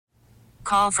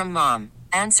Call from mom.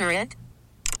 Answer it.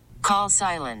 Call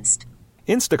silenced.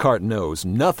 Instacart knows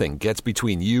nothing gets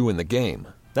between you and the game.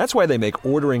 That's why they make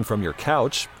ordering from your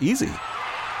couch easy.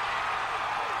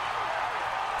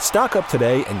 Stock up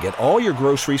today and get all your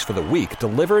groceries for the week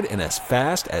delivered in as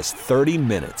fast as 30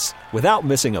 minutes without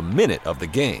missing a minute of the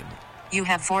game. You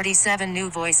have 47 new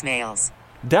voicemails.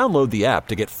 Download the app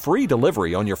to get free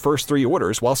delivery on your first 3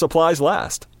 orders while supplies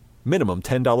last. Minimum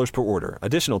 $10 per order.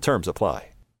 Additional terms apply.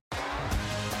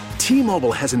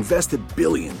 T-Mobile has invested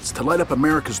billions to light up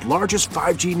America's largest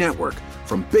 5G network,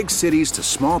 from big cities to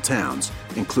small towns,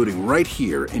 including right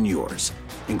here in yours.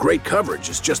 And great coverage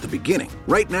is just the beginning.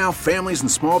 Right now, families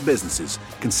and small businesses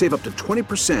can save up to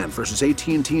 20% versus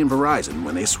AT&T and Verizon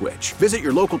when they switch. Visit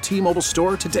your local T-Mobile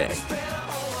store today.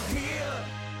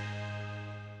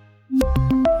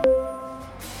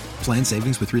 Plan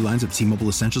savings with 3 lines of T-Mobile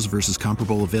Essentials versus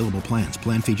comparable available plans.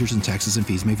 Plan features and taxes and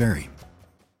fees may vary.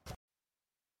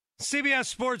 CBS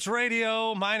Sports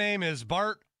Radio. My name is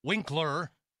Bart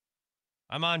Winkler.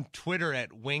 I'm on Twitter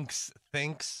at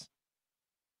WinksThinks.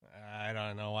 I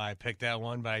don't know why I picked that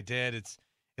one, but I did. It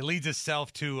leads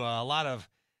itself to a lot of,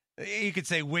 you could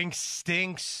say Winks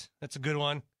stinks. That's a good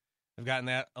one. I've gotten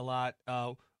that a lot.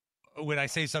 When I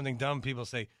say something dumb, people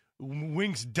say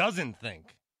Winks doesn't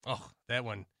think. Oh, that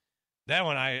one.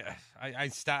 I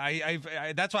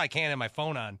that's why I can't have my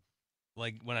phone on,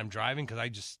 like when I'm driving, because I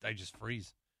just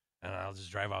freeze and I'll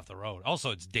just drive off the road.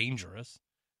 Also, it's dangerous,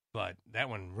 but that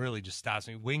one really just stops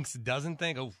me. Winks doesn't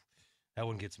think. Oh, that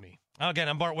one gets me. Again,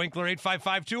 I'm Bart Winkler,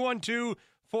 855-212-4227,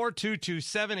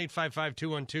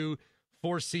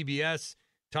 855-212-4CBS.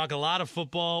 Talk a lot of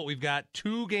football. We've got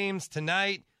 2 games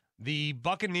tonight. The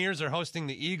Buccaneers are hosting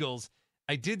the Eagles.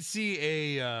 I did see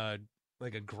a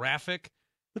graphic.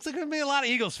 Looks like there's going to be a lot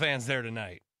of Eagles fans there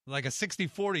tonight, like a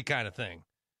 60-40 kind of thing.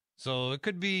 So it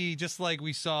could be just like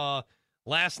we saw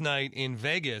last night in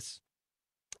Vegas.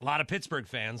 A lot of Pittsburgh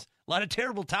fans, a lot of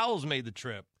terrible towels made the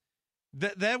trip.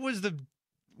 That was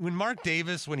when Mark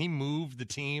Davis, when he moved the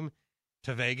team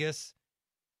to Vegas,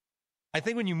 I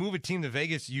think when you move a team to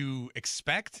Vegas, you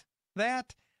expect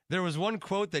that. There was one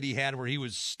quote that he had where he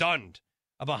was stunned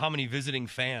about how many visiting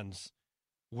fans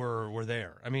were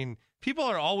there. I mean, people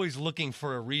are always looking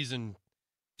for a reason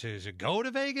to go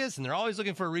to Vegas, and they're always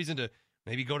looking for a reason to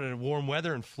maybe go to warm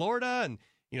weather in Florida, and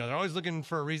they're always looking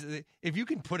for a reason. If you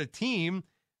can put a team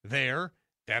there,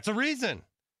 that's a reason.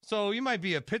 So you might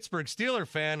be a Pittsburgh Steeler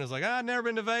fan who's like, I've never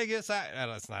been to Vegas.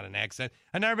 That's not an accent.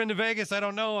 I've never been to Vegas. I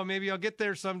don't know. Maybe I'll get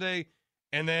there someday.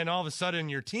 And then all of a sudden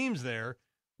your team's there.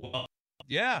 Well,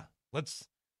 yeah, let's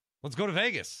go to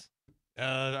Vegas.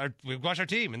 We watch our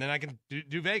team, and then I can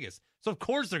do Vegas. So, of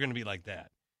course, they're going to be like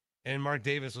that. And Mark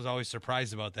Davis was always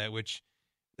surprised about that, which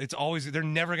they're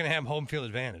never going to have home field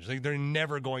advantage. Like, they're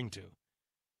never going to.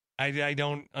 I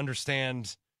don't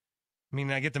understand. I mean,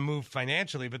 I get the move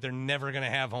financially, but they're never going to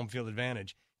have home field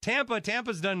advantage.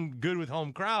 Tampa's done good with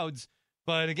home crowds,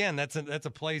 but again, that's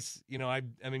a place, I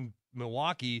mean,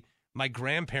 Milwaukee, my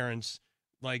grandparents,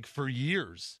 like for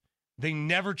years, they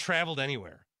never traveled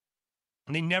anywhere.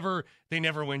 They never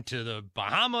went to the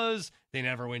Bahamas. They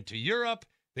never went to Europe.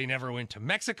 They never went to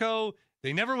Mexico.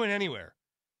 They never went anywhere.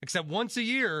 Except once a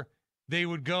year, they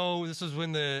would go. This was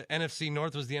when the NFC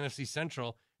North was the NFC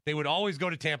Central. They would always go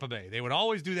to Tampa Bay. They would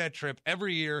always do that trip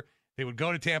every year. They would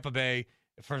go to Tampa Bay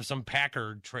for some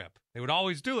Packer trip. They would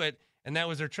always do it, and that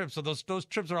was their trip. So those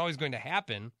trips are always going to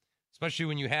happen, especially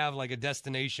when you have like a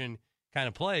destination kind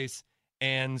of place.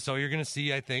 And so you're going to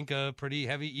see, I think, a pretty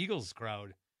heavy Eagles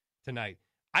crowd tonight.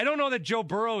 I don't know that Joe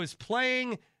Burrow is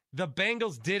playing. The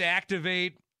Bengals did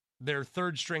activate their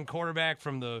third-string quarterback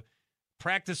from the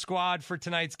practice squad for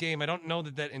tonight's game. I don't know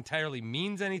that entirely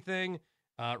means anything.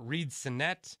 Reed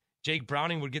Sinnett, Jake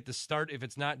Browning would get the start if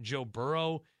it's not Joe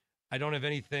Burrow. I don't have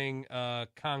anything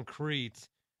concrete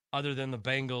other than the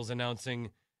Bengals announcing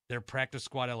their practice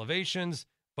squad elevations.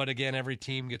 But again, every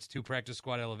team gets 2 practice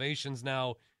squad elevations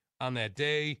now on that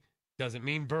day. Doesn't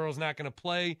mean Burrow's not going to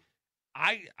play.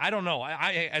 I don't know.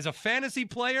 I as a fantasy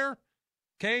player,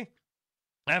 okay,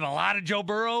 I have a lot of Joe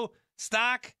Burrow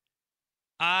stock.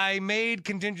 I made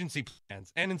contingency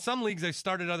plans, and in some leagues, I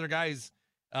started other guys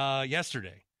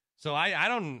yesterday. So I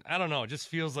don't know. It just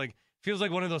feels like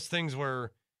one of those things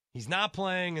where he's not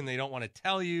playing, and they don't want to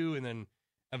tell you, and then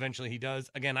eventually he does.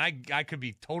 Again, I could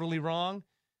be totally wrong,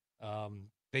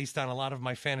 based on a lot of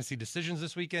my fantasy decisions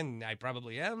this weekend. I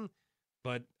probably am,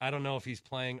 but I don't know if he's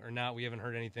playing or not. We haven't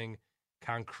heard anything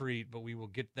concrete, but we will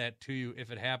get that to you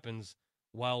if it happens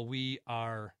while we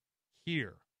are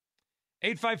here.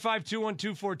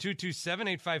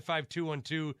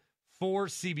 855-212-4227,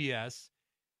 855-212-4CBS.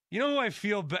 You know who I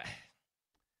feel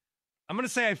I'm going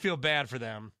to say I feel bad for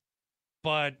them,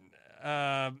 but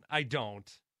I don't.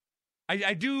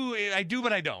 I do,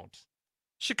 but I don't.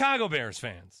 Chicago Bears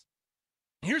fans.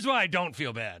 Here's why I don't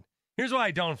feel bad.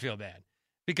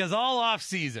 Because all off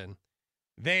season,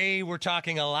 they were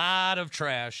talking a lot of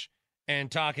trash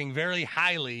and talking very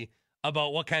highly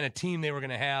about what kind of team they were going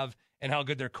to have and how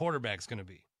good their quarterback's going to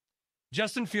be.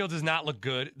 Justin Fields has not looked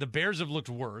good. The Bears have looked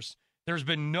worse. There's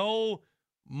been no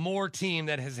more team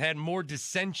that has had more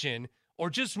dissension or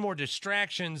just more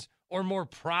distractions or more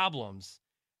problems.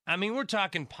 I mean, we're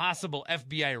talking possible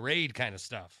FBI raid kind of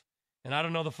stuff. And I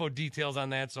don't know the full details on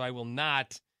that, so I will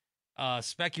not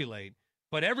speculate.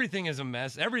 But everything is a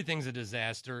mess. Everything's a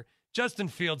disaster. Justin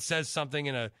Fields says something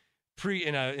in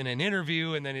an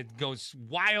interview, and then it goes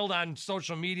wild on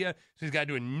social media. So he's got to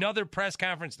do another press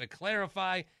conference to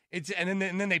clarify. And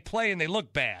then they play and they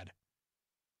look bad.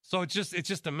 So it's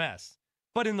just a mess.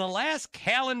 But in the last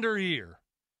calendar year,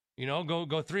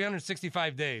 go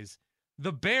 365 days,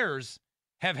 the Bears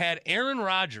have had Aaron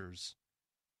Rodgers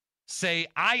say,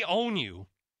 "I own you."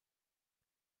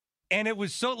 And it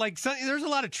was there's a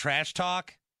lot of trash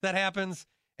talk that happens.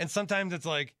 And sometimes it's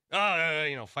like,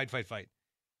 fight.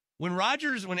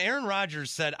 When Aaron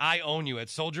Rodgers said, "I own you" at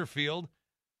Soldier Field,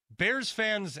 Bears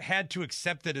fans had to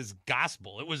accept it as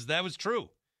gospel. That was true.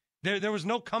 There was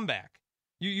no comeback.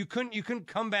 You couldn't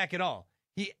come back at all.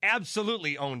 He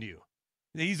absolutely owned you.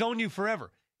 He's owned you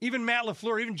forever. Even Matt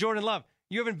LaFleur, even Jordan Love,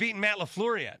 you haven't beaten Matt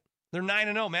LaFleur yet. They're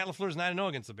 9-0. Matt LaFleur's 9-0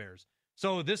 against the Bears.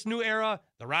 So this new era,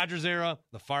 the Rodgers era,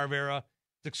 the Favre era,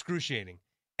 it's excruciating.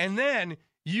 And then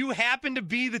you happen to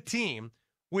be the team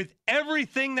with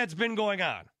everything that's been going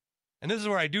on. And this is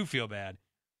where I do feel bad.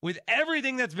 With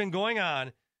everything that's been going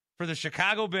on for the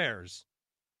Chicago Bears,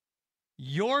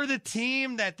 you're the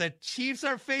team that the Chiefs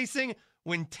are facing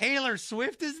when Taylor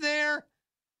Swift is there?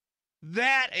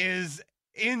 That is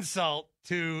insult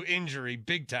to injury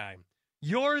big time.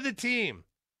 You're the team.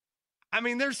 I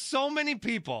mean, there's so many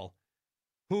people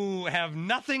who have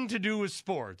nothing to do with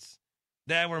sports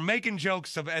that were making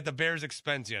jokes at the Bears'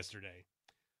 expense yesterday.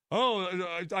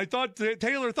 Oh, I thought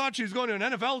Taylor thought she was going to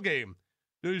an NFL game.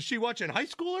 Is she watching high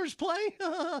schoolers play?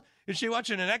 Is she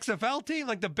watching an XFL team?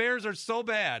 Like, the Bears are so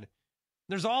bad.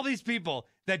 There's all these people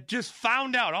that just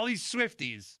found out, all these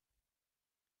Swifties.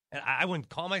 And I wouldn't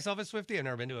call myself a Swiftie. I've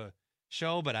never been to a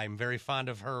show, but I'm very fond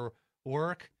of her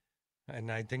work.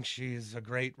 And I think she's a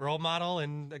great role model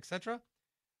and et cetera.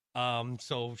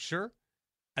 So sure.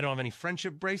 I don't have any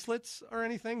friendship bracelets or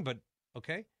anything, but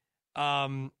okay.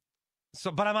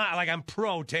 But I'm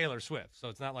pro Taylor Swift. So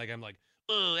it's not like I'm like,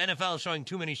 oh, NFL is showing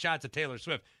too many shots at Taylor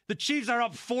Swift. The Chiefs are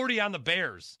up 40 on the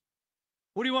Bears.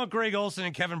 What do you want Greg Olsen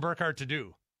and Kevin Burkhardt to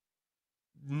do?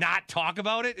 Not talk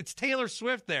about it? It's Taylor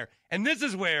Swift there. And this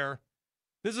is where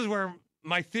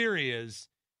my theory is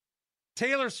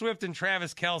Taylor Swift and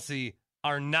Travis Kelce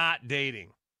are not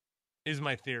dating, is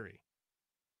my theory.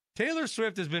 Taylor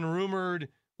Swift has been rumored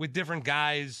with different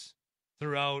guys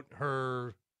throughout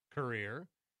her career,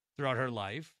 throughout her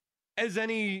life. As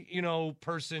any,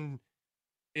 person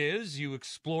is, you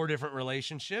explore different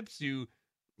relationships. You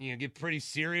get pretty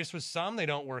serious with some. They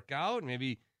don't work out.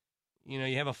 Maybe,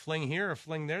 you have a fling here, a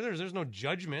fling there. There's no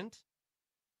judgment.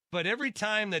 But every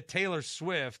time that Taylor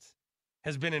Swift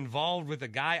has been involved with a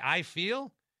guy, I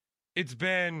feel it's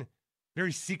been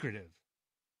very secretive.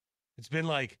 It's been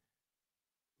like,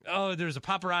 oh, there's a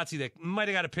paparazzi that might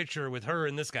have got a picture with her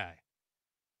and this guy.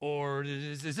 Or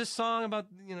is this song about,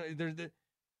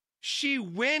 she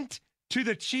went to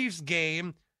the Chiefs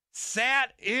game,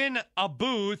 sat in a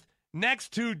booth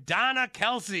next to Donna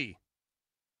Kelce.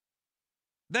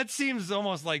 That seems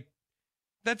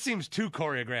too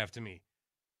choreographed to me.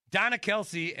 Donna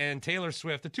Kelce and Taylor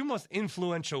Swift, the two most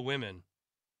influential women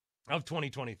of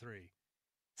 2023,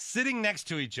 sitting next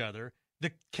to each other,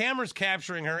 the camera's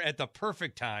capturing her at the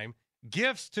perfect time,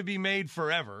 gifts to be made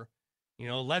forever,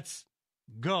 let's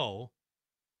go.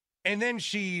 And then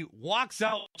she walks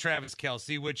out Travis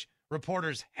Kelce, which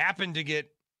reporters happen to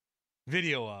get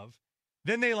video of.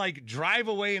 Then they drive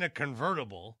away in a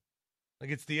convertible,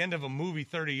 like it's the end of a movie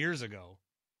 30 years ago.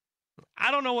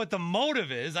 I don't know what the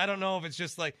motive is. I don't know if it's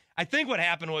just I think what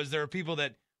happened was there were people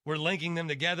that were linking them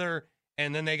together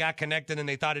and then they got connected and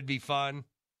they thought it'd be fun.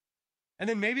 And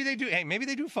then maybe they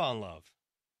do fall in love.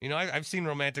 I've seen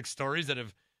romantic stories that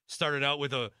have started out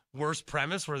with a worse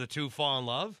premise where the two fall in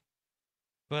love.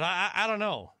 But I don't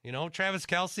know. Travis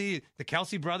Kelce, the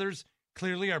Kelce brothers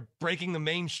clearly are breaking the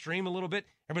mainstream a little bit.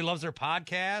 Everybody loves their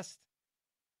podcast.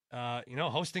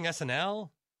 Hosting SNL.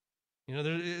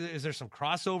 Is there some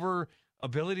crossover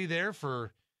ability there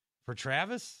for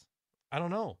Travis? I don't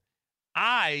know.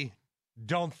 I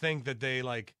don't think that they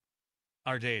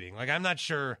are dating. Like, I'm not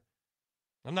sure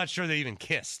they even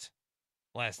kissed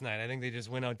last night. I think they just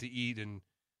went out to eat and,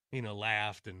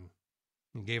 laughed and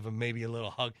gave him maybe a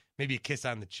little hug, maybe a kiss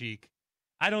on the cheek.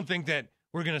 I don't think that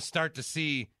we're going to start to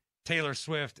see Taylor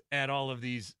Swift at all of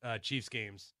these Chiefs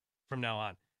games from now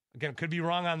on. Again, could be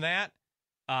wrong on that.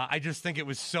 I just think it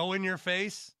was so in your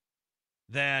face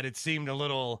that it seemed a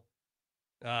little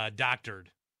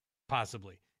doctored,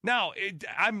 possibly. Now,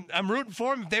 I'm rooting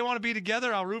for them. If they want to be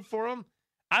together, I'll root for them.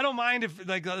 I don't mind if,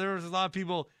 there's a lot of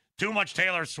people, too much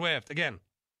Taylor Swift. Again,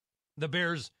 the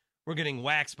Bears were getting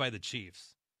waxed by the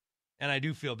Chiefs, and I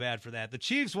do feel bad for that. The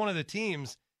Chiefs, one of the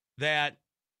teams that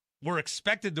were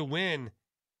expected to win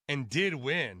and did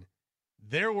win.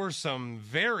 There were some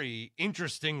very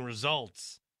interesting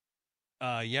results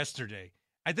yesterday.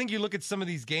 I think you look at some of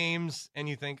these games and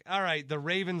you think, all right, the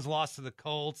Ravens lost to the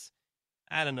Colts.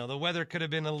 I don't know. The weather could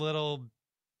have been a little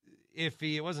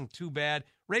iffy. It wasn't too bad.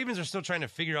 Ravens are still trying to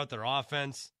figure out their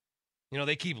offense.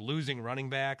 They keep losing running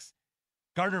backs.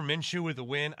 Gardner Minshew with the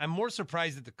win. I'm more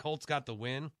surprised that the Colts got the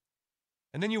win.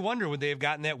 And then you wonder, would they have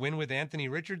gotten that win with Anthony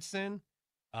Richardson?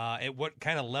 At what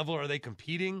kind of level are they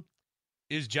competing?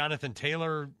 Is Jonathan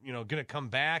Taylor, going to come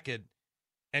back at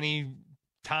any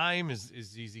time?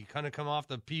 Is he going to come off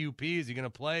the PUP? Is he going to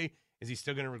play? Is he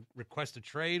still going to request a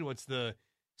trade? What's the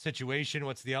situation?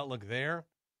 What's the outlook there?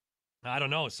 I don't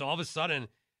know. So all of a sudden,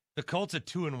 the Colts at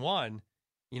 2-1.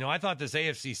 I thought this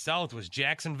AFC South was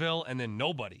Jacksonville and then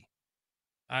nobody.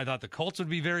 I thought the Colts would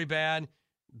be very bad.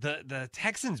 The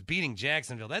Texans beating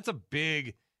Jacksonville, that's a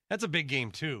big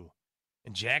game too.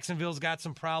 And Jacksonville's got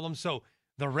some problems. So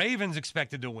the Ravens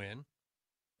expected to win.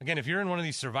 Again, if you're in one of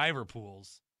these survivor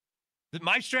pools,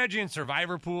 my strategy in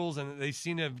survivor pools, and they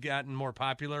seem to have gotten more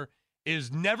popular,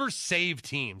 is never save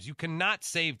teams. You cannot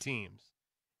save teams.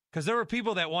 Because there were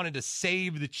people that wanted to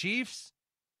save the Chiefs,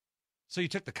 so you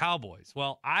took the Cowboys.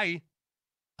 Well,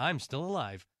 I'm still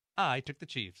alive. I took the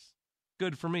Chiefs.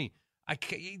 Good for me.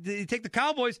 They take the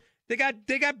Cowboys. They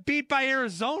got beat by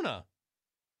Arizona,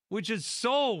 which is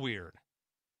so weird.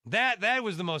 That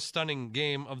was the most stunning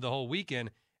game of the whole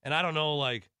weekend. And I don't know,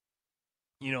 I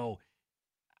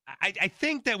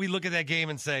think that we look at that game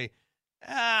and say,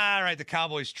 all right, the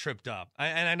Cowboys tripped up.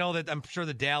 And I know that I'm sure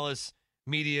the Dallas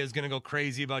media is going to go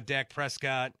crazy about Dak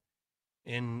Prescott.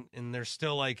 And they're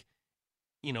still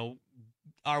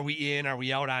are we in? Are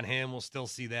we out on him? We'll still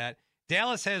see that.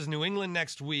 Dallas has New England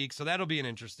next week, so that'll be an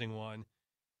interesting one.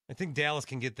 I think Dallas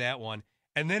can get that one.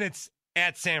 And then it's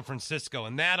at San Francisco,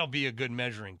 and that'll be a good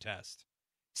measuring test.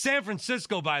 San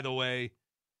Francisco, by the way,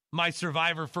 my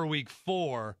survivor for week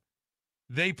 4,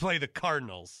 they play the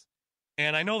Cardinals.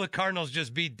 And I know the Cardinals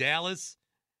just beat Dallas.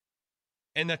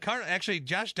 And actually,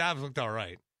 Josh Dobbs looked all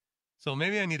right. So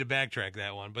maybe I need to backtrack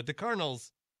that one. But the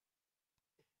Cardinals,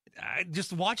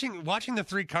 just watching the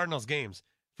 3 Cardinals games.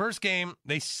 First game,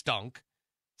 they stunk.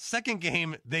 Second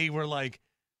game, they were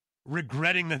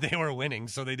regretting that they were winning.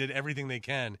 So they did everything they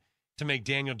can to make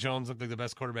Daniel Jones look like the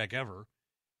best quarterback ever.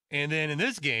 And then in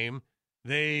this game,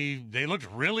 they looked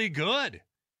really good.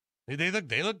 They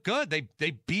looked good.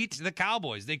 They beat the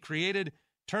Cowboys. They created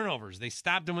turnovers. They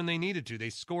stopped them when they needed to. They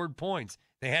scored points.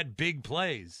 They had big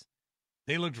plays.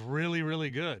 They looked really, really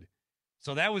good.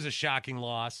 So that was a shocking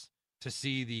loss to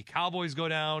see the Cowboys go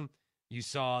down. You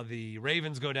saw the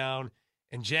Ravens go down.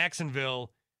 And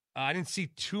Jacksonville, I didn't see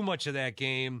too much of that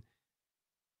game.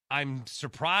 I'm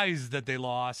surprised that they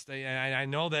lost. I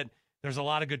know that there's a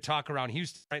lot of good talk around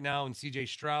Houston right now and C.J.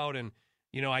 Stroud. And,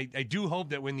 I do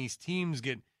hope that when these teams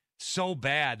get so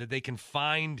bad that they can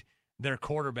find their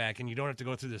quarterback and you don't have to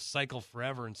go through this cycle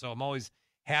forever. And so I'm always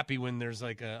happy when there's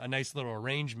a nice little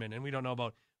arrangement. And we don't know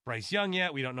about Bryce Young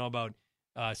yet. We don't know about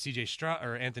C.J. Stroud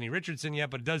or Anthony Richardson yet.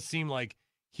 But it does seem like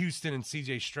Houston and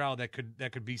C.J. Stroud, that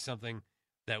could be something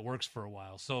that works for a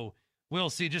while. So we'll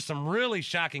see. Just some really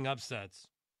shocking upsets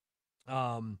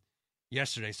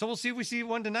yesterday. So we'll see if we see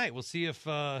one tonight. We'll see if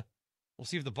the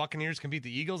Buccaneers can beat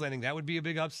the Eagles. I think that would be a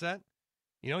big upset.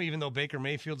 Even though Baker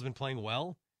Mayfield's been playing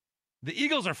well, the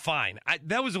Eagles are fine.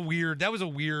 That was a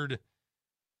weird.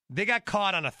 They got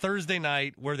caught on a Thursday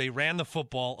night where they ran the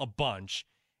football a bunch,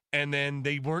 and then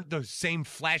they weren't the same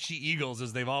flashy Eagles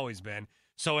as they've always been.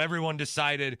 So everyone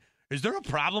decided, is there a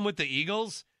problem with the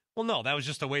Eagles? Well, no, that was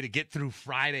just a way to get through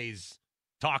Friday's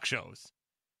talk shows.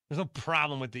 There's no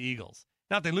problem with the Eagles.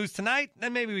 Now, if they lose tonight,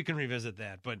 then maybe we can revisit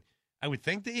that. But I would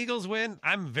think the Eagles win.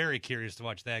 I'm very curious to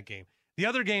watch that game. The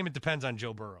other game, it depends on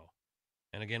Joe Burrow.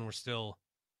 And again, we're still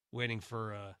waiting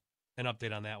for an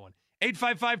update on that one.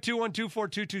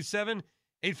 855-212-4227,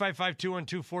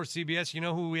 855-212-4CBS. You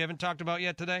know who we haven't talked about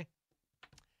yet today?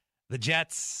 The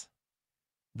Jets.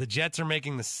 The Jets are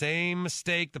making the same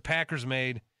mistake the Packers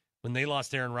made when they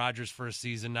lost Aaron Rodgers for a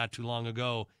season not too long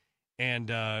ago.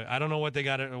 And I don't know what they're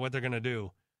going to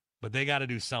do, but they got to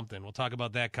do something. We'll talk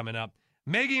about that coming up.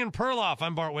 Maggie and Perloff,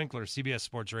 I'm Bart Winkler, CBS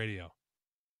Sports Radio.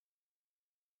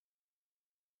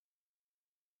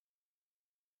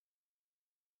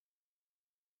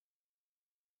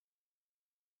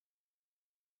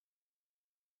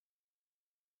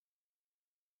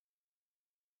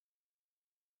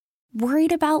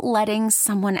 Worried about letting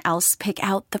someone else pick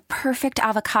out the perfect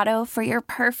avocado for your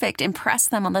perfect impress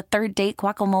them on the third date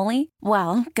guacamole?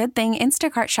 Well, good thing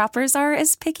Instacart shoppers are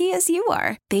as picky as you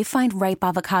are. They find ripe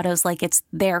avocados like it's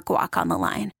their guac on the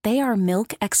line. They are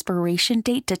milk expiration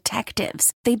date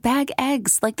detectives. They bag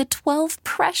eggs like the 12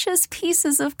 precious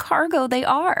pieces of cargo they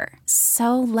are.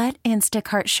 So let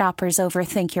Instacart shoppers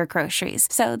overthink your groceries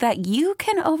so that you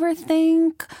can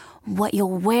overthink what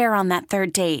you'll wear on that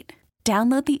third date.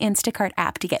 Download the Instacart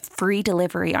app to get free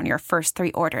delivery on your first 3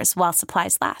 orders while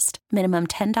supplies last. Minimum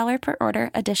 $10 per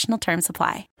order. Additional terms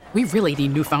apply. We really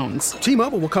need new phones.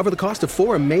 T-Mobile will cover the cost of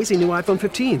 4 amazing new iPhone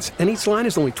 15s, and each line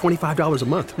is only $25 a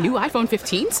month. New iPhone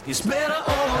 15s? It's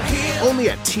better over here.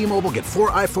 Only at T-Mobile, get 4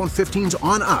 iPhone 15s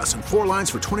on us and 4 lines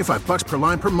for $25 per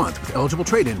line per month with eligible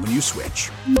trade-in when you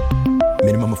switch.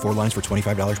 Minimum of 4 lines for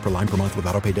 $25 per line per month with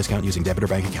autopay discount using debit or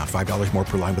bank account. $5 more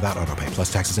per line without autopay,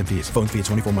 plus taxes and fees. Phone fee at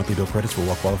 24 monthly bill credits for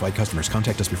well-qualified customers.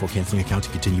 Contact us before canceling account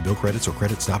to continue bill credits or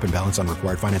credit stop and balance on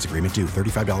required finance agreement due.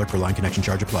 $35 per line connection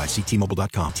charge applies. See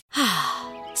T-Mobile.com.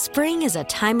 Spring is a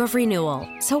time of renewal,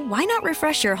 so why not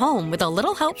refresh your home with a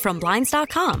little help from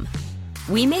Blinds.com?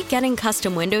 We make getting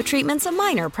custom window treatments a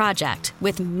minor project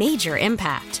with major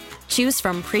impact. Choose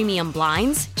from premium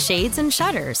blinds, shades, and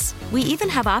shutters. We even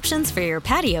have options for your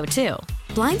patio, too.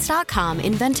 Blinds.com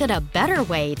invented a better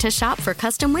way to shop for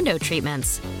custom window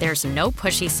treatments. There's no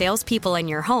pushy salespeople in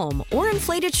your home or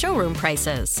inflated showroom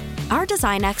prices. Our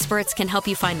design experts can help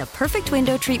you find the perfect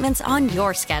window treatments on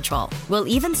your schedule. We'll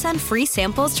even send free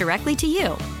samples directly to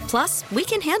you. Plus, we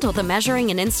can handle the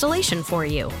measuring and installation for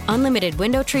you. Unlimited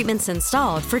window treatments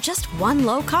installed for just one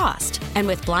low cost. And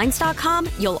with Blinds.com,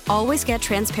 you'll always get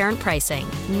transparent pricing.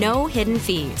 No hidden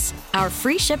fees. Our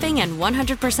free shipping and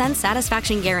 100%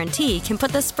 satisfaction guarantee can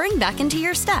put the spring back into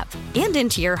your step and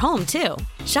into your home, too.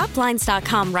 Shop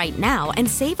Blinds.com right now and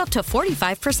save up to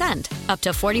 45%. Up to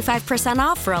 45%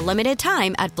 off for a limited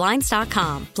time at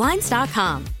Blinds.com.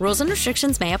 Blinds.com. Rules and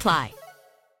restrictions may apply.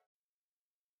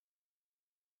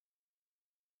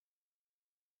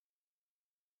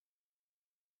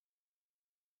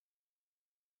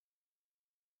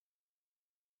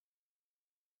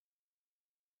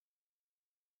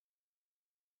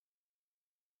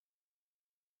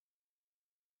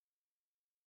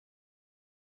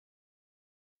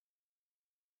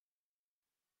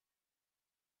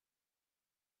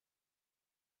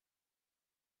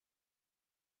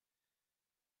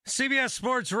 CBS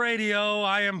Sports Radio,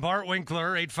 I am Bart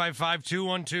Winkler,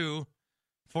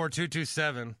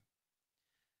 855-212-4227.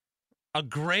 A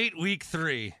great week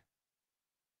 3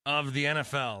 of the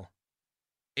NFL,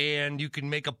 and you can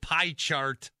make a pie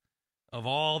chart of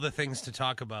all the things to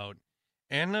talk about.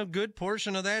 And a good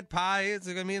portion of that pie is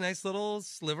going to be a nice little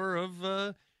sliver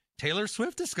of Taylor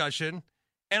Swift discussion.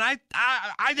 And I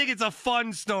think it's a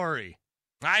fun story.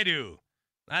 I do.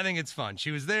 I think it's fun.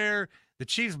 She was there. The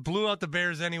Chiefs blew out the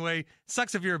Bears anyway.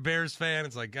 Sucks if you're a Bears fan.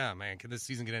 It's like, oh, man, can this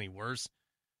season get any worse?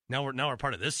 Now we're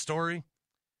part of this story.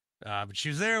 But she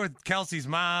was there with Kelce's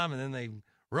mom, and then they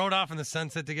rode off in the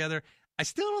sunset together. I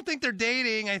still don't think they're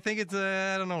dating. I think it's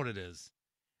I don't know what it is.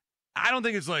 I don't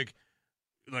think it's like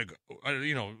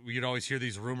you'd always hear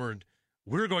these rumored,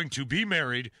 we're going to be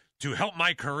married to help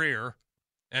my career,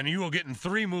 and you will get in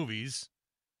 3 movies,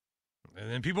 and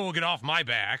then people will get off my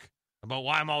back about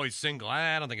why I'm always single.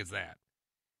 I don't think it's that.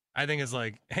 I think it's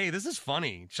like, hey, this is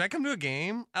funny. Should I come to a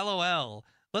game? LOL.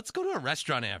 Let's go to a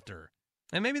restaurant after.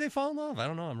 And maybe they fall in love. I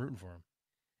don't know. I'm rooting for them.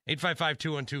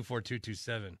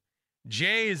 855-212-4227.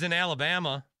 Jay is in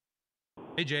Alabama.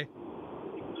 Hey, Jay.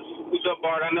 What's up,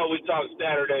 Bart? I know we talked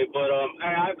Saturday, but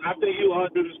I think you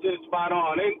 100% spot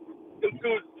on. Them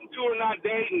two are not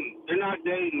dating. They're not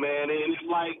dating, man. And it's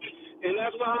like, and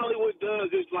that's what Hollywood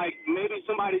does. It's like maybe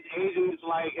somebody's agent is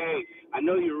like, hey, I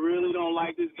know you really don't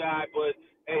like this guy, but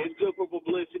hey, it's good for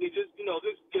publicity. Just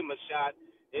give him a shot.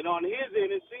 And on his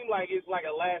end, it seemed like it's like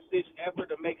a last-ditch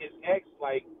effort to make his ex,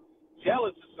 like,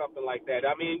 jealous or something like that.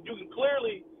 I mean, you can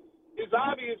clearly, it's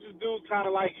obvious this dude's kind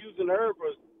of like using her for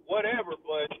whatever,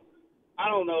 but I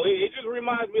don't know. It just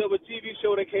reminds me of a TV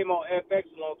show that came on FX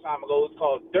a long time ago. It was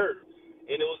called Dirt.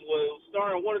 And it was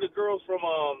starring one of the girls from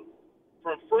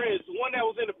Friends, the one that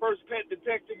was in the first Pet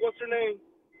Detective. What's her name?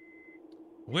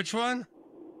 Which one?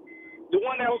 The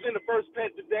one that was in the first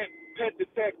Pet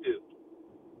Detective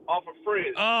off of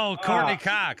Friends. Oh, Courtney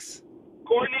Cox.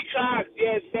 Courtney Cox,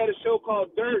 yeah, she had a show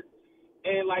called Dirt.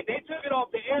 And, like, they took it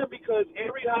off the air because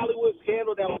every Hollywood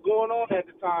scandal that was going on at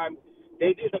the time,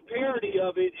 they did a parody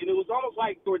of it, and it was almost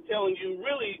like they were telling you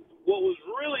really what was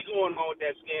really going on with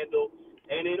that scandal.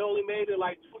 And it only made it,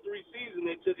 like, 2 or 3 seasons.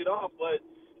 They took it off. But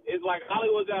it's like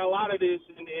Hollywood got a lot of this,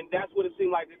 and that's what it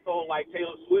seemed like this whole, like,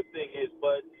 Taylor Swift thing is.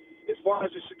 But as far as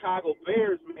the Chicago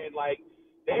Bears, man, like,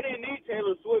 they didn't need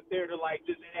Taylor Swift there to, like,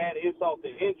 just add insult to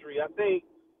injury. I think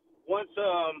once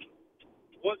your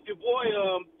boy,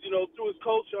 threw his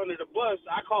coach under the bus,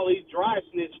 I call he dry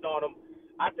snitched on him.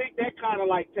 I think that kind of,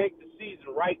 like, take the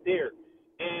season right there.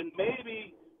 And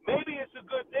maybe it's a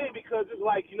good thing because it's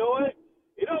like, you know what?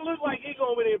 It don't look like he's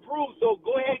going to improve, so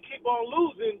go ahead and keep on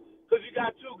losing because you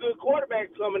got 2 good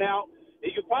quarterbacks coming out.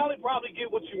 And you probably get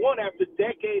what you want after a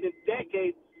decade of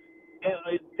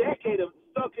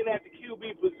sucking at the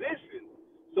QB position.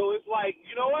 So it's like,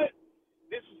 you know what?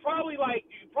 This is probably like,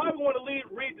 you probably want to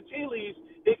read the tea leaves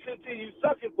and continue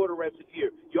sucking for the rest of the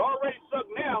year. You already suck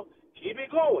now. Keep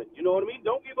it going. You know what I mean?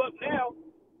 Don't give up now.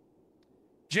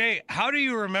 Jay, how do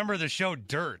you remember the show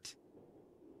Dirt?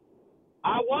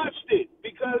 I watched it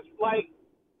because, like...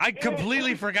 I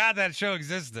completely forgot that show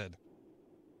existed.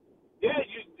 Yeah,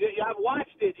 I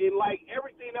watched it, and, like,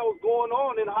 everything that was going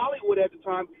on in Hollywood at the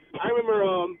time. I remember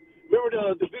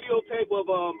the videotape of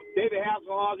David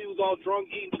Hasselhoff. He was all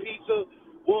drunk eating pizza.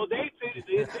 Well, in their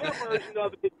version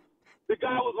of it, the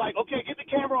guy was like, okay, get the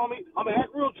camera on me. I'm going to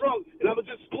act real drunk, and I'm going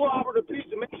to just slobber the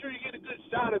pizza. Make sure you get a good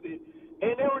shot of it.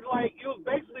 And they were like, it was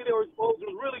basically they were supposed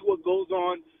to really what goes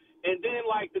on. And then,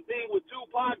 like, the thing with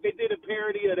Tupac, they did a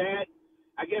parody of that.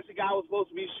 I guess the guy was supposed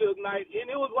to be Suge Knight.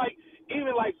 And it was like,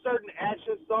 even like certain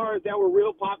action stars that were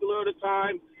real popular at the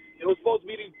time, it was supposed to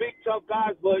be these big, tough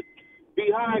guys, but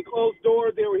behind closed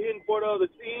doors, they were hitting for the other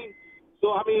team.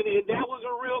 So, I mean, and that was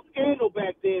a real scandal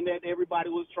back then that everybody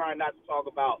was trying not to talk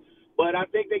about. But I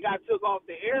think they got took off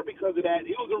the air because of that.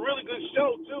 It was a really good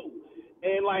show, too.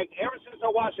 And, like, ever since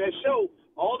I watched that show,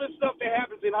 all this stuff that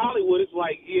happens in Hollywood, it's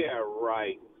like, yeah,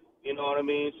 right. You know what I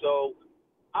mean? So,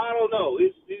 I don't know.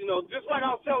 It's, just like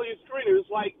I was telling you, Screener, it's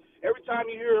like every time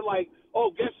you hear, like, oh,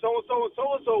 guess so-and-so and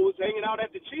so-and-so was hanging out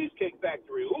at the Cheesecake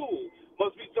Factory. Ooh,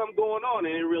 must be something going on.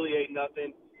 And it really ain't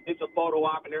nothing. It's a photo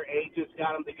op and their agents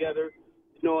got them together.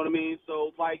 You know what I mean? So,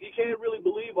 it's like, you can't really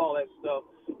believe all that stuff.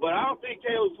 But I don't think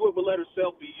Taylor Swift would let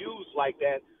herself be used like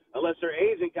that unless her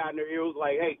agent got in her ear was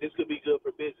like, hey, this could be good for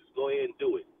business. Go ahead and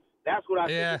do it. That's what I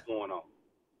think is going on.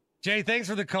 Jay, thanks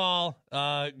for the call.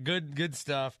 Good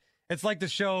stuff. It's like the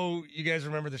show, you guys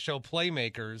remember the show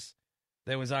Playmakers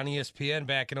that was on ESPN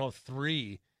back in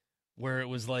 2003, where it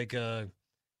was like a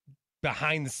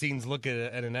behind-the-scenes look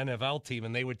at an NFL team,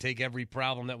 and they would take every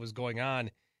problem that was going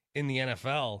on in the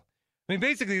NFL. I mean,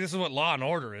 basically, this is what Law &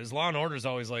 Order is. Law & Order is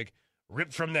always like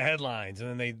ripped from the headlines,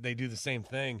 and then they do the same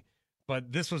thing.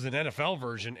 But this was an NFL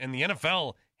version, and the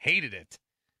NFL hated it.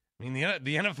 I mean,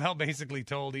 the NFL basically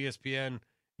told ESPN,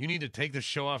 you need to take this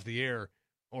show off the air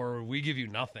or we give you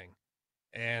nothing.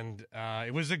 And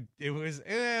it was a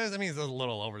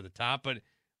little over the top, but it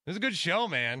was a good show,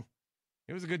 man.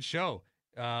 It was a good show.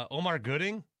 Omar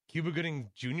Gooding, Cuba Gooding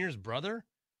Jr.'s brother,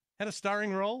 had a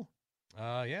starring role.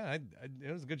 It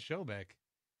was a good show back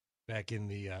in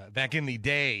the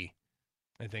day.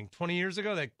 I think 20 years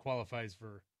ago, that qualifies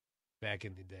for back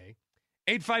in the day.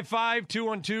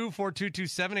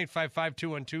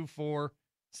 855-212-4227,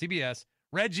 855-212-4CBS.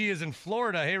 Reggie is in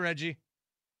Florida. Hey, Reggie.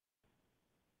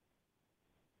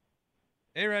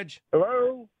 Hey, Reg.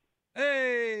 Hello.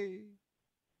 Hey.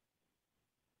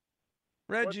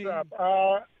 Reggie. What's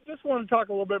up? Just want to talk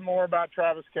a little bit more about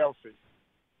Travis Kelce.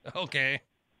 Okay.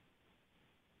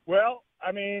 Well,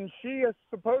 I mean, she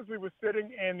supposedly was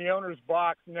sitting in the owner's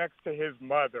box next to his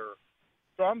mother.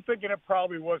 So I'm thinking it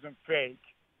probably wasn't fake.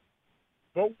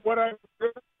 But what I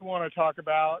really want to talk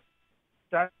about,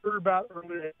 that I heard about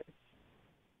earlier,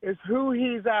 is who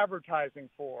he's advertising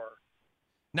for.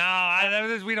 No,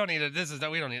 we don't need it.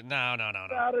 We don't need. No. No.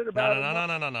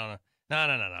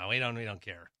 We don't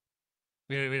care.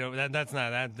 We don't. That's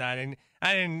not that.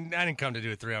 I didn't come to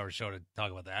do a 3-hour show to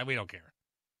talk about that. We don't care.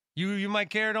 You might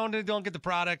care. Don't get the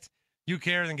product. You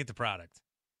care, then get the product.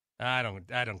 I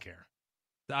don't care.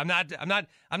 I'm not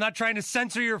trying to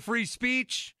censor your free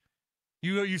speech.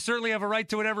 You certainly have a right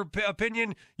to whatever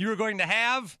opinion you are going to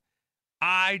have.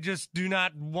 I just do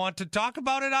not want to talk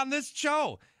about it on this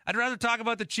show. I'd rather talk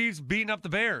about the Chiefs beating up the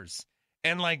Bears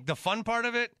and like the fun part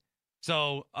of it.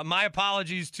 So my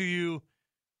apologies to you.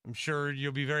 I'm sure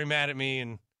you'll be very mad at me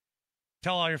and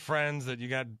tell all your friends that you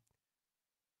got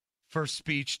first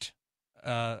speeched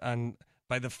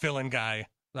by the fill-in guy.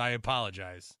 I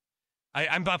apologize.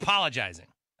 I'm apologizing.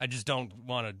 I just don't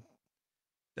want to.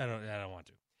 I don't want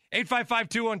to.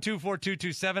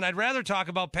 855-212-4227. I'd rather talk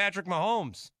about Patrick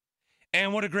Mahomes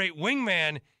and what a great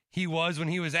wingman he was when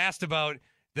he was asked about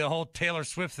the whole Taylor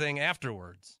Swift thing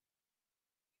afterwards.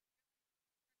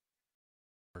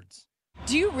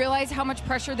 Do you realize how much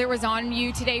pressure there was on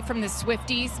you today from the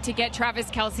Swifties to get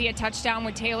Travis Kelce a touchdown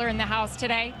with Taylor in the house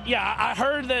today? Yeah, I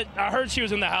heard she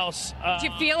was in the house. Did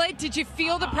you feel it? Did you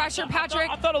feel the pressure, Patrick?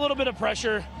 I felt a little bit of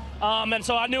pressure. And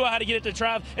so I knew I had to get it to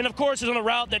Trav. And, of course, it's on a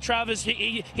route that Travis,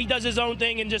 he does his own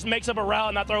thing and just makes up a route,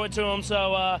 and I throw it to him.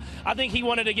 So I think he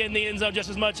wanted to get in the end zone just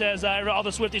as much as all the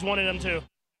Swifties wanted him to.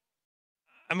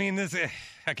 I mean, this,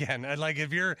 again, like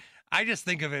I just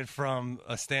think of it from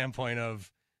a standpoint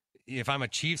of if I'm a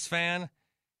Chiefs fan,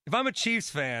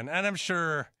 and I'm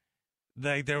sure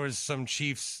there was some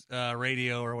Chiefs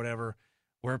radio or whatever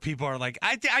where people are like,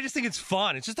 I just think it's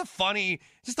fun. It's just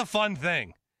a fun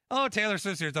thing. Oh, Taylor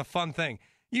Swift's here. It's a fun thing.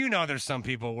 There's some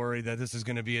people worried that this is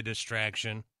going to be a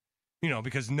distraction,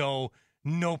 because no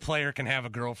player can have a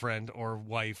girlfriend or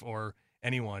wife or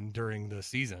anyone during the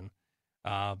season.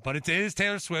 But it is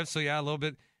Taylor Swift, so yeah, a little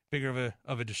bit bigger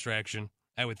of a distraction,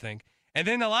 I would think. And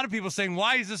then a lot of people saying,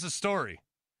 why is this a story?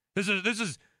 This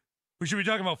is we should be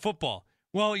talking about football.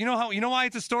 Well, you know why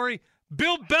it's a story?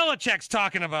 Bill Belichick's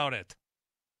talking about it.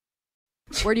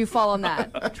 Where do you fall on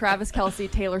that? Travis Kelce,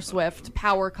 Taylor Swift,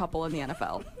 power couple in the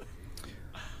NFL.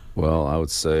 Well, I would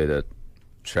say that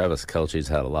Travis Kelce's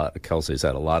had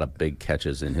a lot of big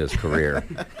catches in his career.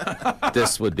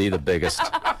 This would be the biggest.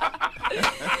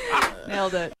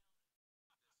 Nailed it.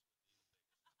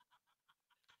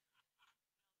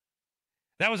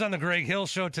 That was on the Greg Hill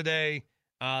show today.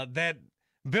 That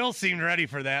Bill seemed ready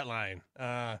for that line.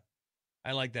 I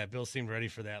like that. Bill seemed ready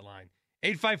for that line.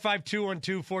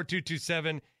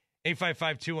 855-212-4227,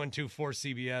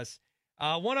 855-212-4CBS.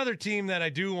 One other team that I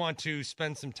do want to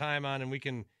spend some time on, and we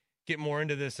can get more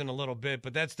into this in a little bit,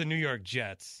 but that's the New York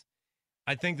Jets.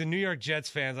 I think the New York Jets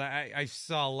fans, I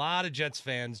saw a lot of Jets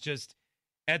fans just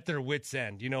at their wits'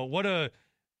 end. What a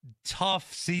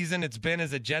tough season it's been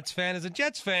as a Jets fan. As a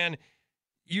Jets fan,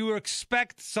 you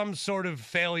expect some sort of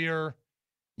failure.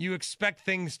 You expect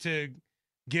things to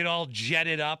get all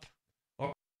jetted up,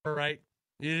 right?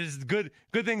 It is good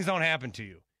things don't happen to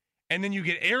you. And then you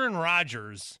get Aaron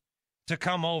Rodgers to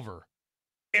come over.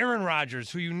 Aaron Rodgers,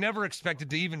 who you never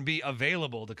expected to even be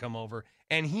available to come over,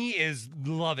 and he is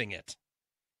loving it.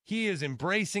 He is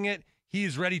embracing it. He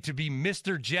is ready to be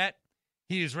Mr. Jet.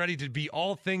 He is ready to be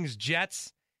all things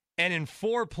Jets. And in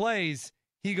 4 plays,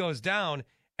 he goes down.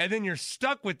 And then you're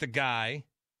stuck with the guy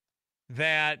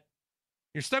that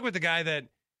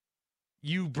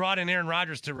you brought in Aaron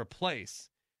Rodgers to replace.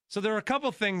 So there are a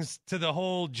couple things to the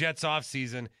whole Jets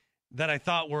offseason that I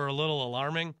thought were a little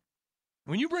alarming.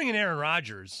 When you bring in Aaron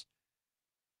Rodgers,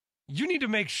 you need to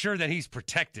make sure that he's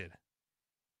protected.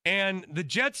 And the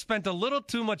Jets spent a little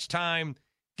too much time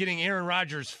getting Aaron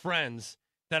Rodgers' friends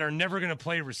that are never going to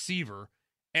play receiver,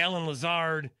 Allen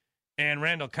Lazard and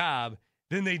Randall Cobb,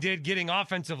 than they did getting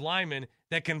offensive linemen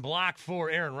that can block for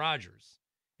Aaron Rodgers.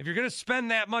 If you're going to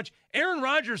spend that much, Aaron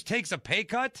Rodgers takes a pay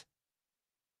cut,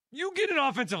 you get an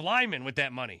offensive lineman with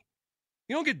that money.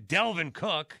 You don't get Delvin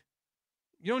Cook.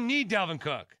 You don't need Delvin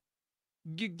Cook.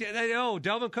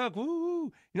 Delvin Cook,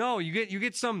 woo. No, you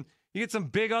get some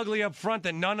big ugly up front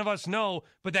that none of us know,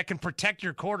 but that can protect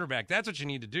your quarterback. That's what you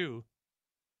need to do.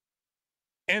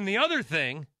 And the other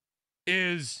thing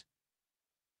is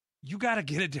you got to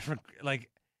get a different,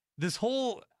 this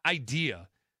whole idea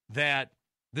that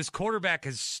this quarterback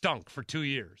has stunk for 2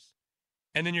 years,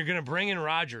 and then you're going to bring in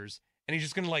Rodgers, and he's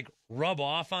just going to, rub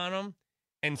off on him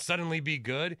and suddenly be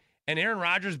good. And Aaron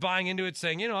Rodgers buying into it,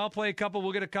 saying, I'll play a couple,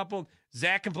 we'll get a couple.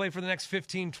 Zach can play for the next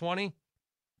 15, 20.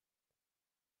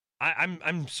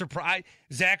 I'm surprised.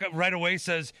 Zach right away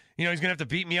says, he's going to have to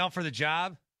beat me out for the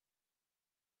job.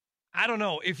 I don't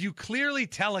know. If you clearly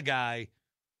tell a guy,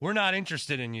 we're not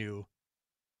interested in you,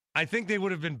 I think they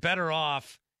would have been better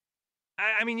off.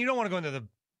 I mean, you don't want to go into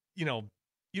you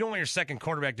don't want your second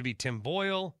quarterback to be Tim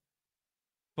Boyle,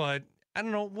 but I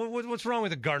don't know. What's wrong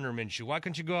with a Gardner Minshew? Why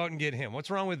couldn't you go out and get him?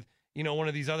 What's wrong with, one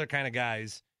of these other kind of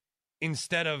guys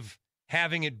instead of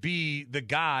having it be the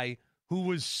guy who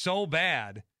was so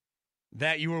bad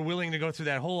that you were willing to go through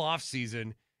that whole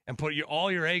offseason and put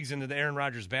all your eggs into the Aaron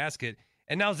Rodgers basket?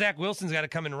 And now Zach Wilson's got to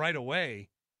come in right away.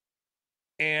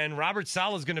 And Robert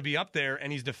Saleh's going to be up there,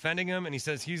 and he's defending him, and he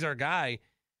says he's our guy.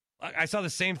 I saw the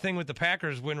same thing with the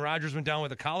Packers when Rodgers went down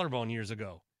with a collarbone years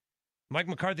ago. Mike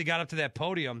McCarthy got up to that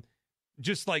podium.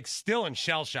 just like still in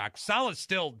shell shock. Saleh's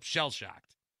still shell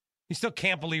shocked. He still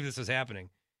can't believe this is happening.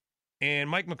 And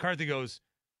Mike McCarthy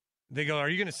they go, are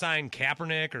you going to sign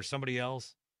Kaepernick or somebody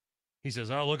else? He says,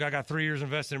 oh, look, I got 3 years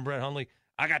invested in Brett Hundley.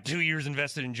 I got 2 years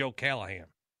invested in Joe Callahan.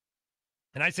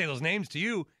 And I say those names to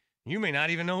you, you may not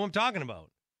even know who I'm talking about.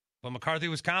 But McCarthy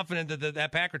was confident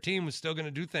that Packer team was still going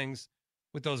to do things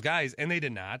with those guys, and they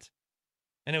did not.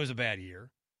 And it was a bad year.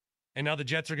 And now the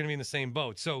Jets are going to be in the same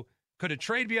boat. So could a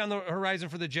trade be on the horizon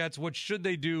for the Jets? What should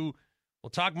they do? We'll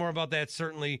talk more about that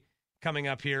certainly coming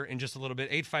up here in just a little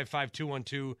bit.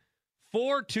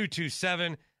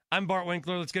 855-212-4227. I'm Bart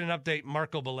Winkler. Let's get an update.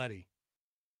 Marco Belletti.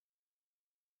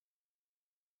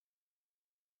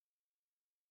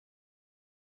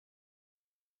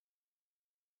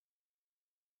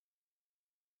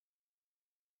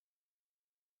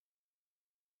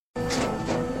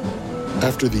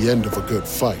 After the end of a good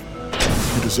fight,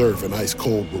 you deserve an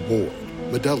ice-cold reward.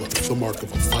 Modelo is the mark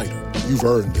of a fighter. You've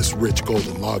earned this rich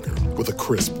golden lager with a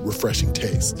crisp, refreshing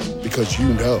taste. Because you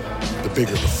know, the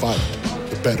bigger the fight,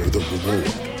 the better the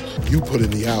reward. You put in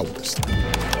the hours,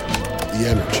 the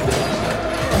energy,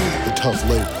 the tough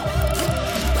labor.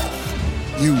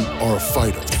 You are a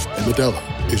fighter, and Modelo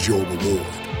is your reward.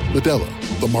 Modelo,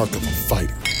 the mark of a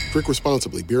fighter. Drink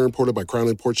responsibly. Beer imported by Crown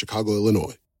Imports, Chicago,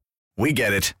 Illinois. We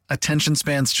get it. Attention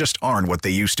spans just aren't what they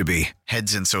used to be.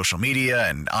 Heads in social media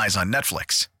and eyes on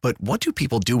Netflix. But what do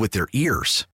people do with their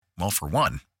ears? Well, for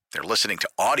one, they're listening to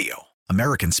audio.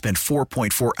 Americans spend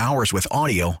 4.4 hours with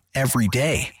audio every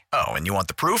day. Oh, and you want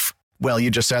the proof? Well, you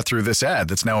just sat through this ad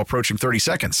that's now approaching 30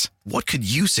 seconds. What could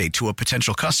you say to a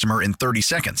potential customer in 30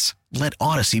 seconds? Let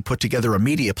Odyssey put together a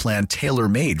media plan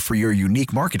tailor-made for your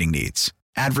unique marketing needs.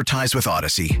 Advertise with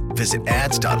Odyssey. Visit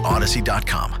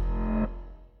ads.odyssey.com.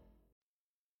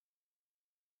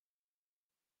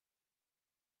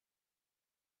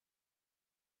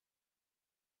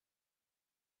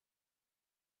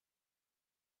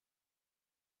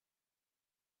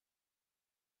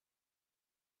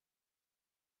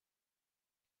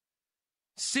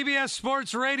 CBS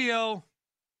Sports Radio.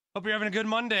 Hope you're having a good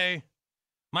Monday.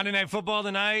 Monday Night Football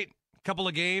tonight. A couple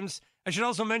of games. I should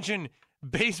also mention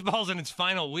baseball's in its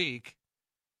final week.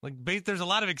 There's a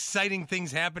lot of exciting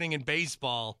things happening in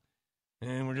baseball.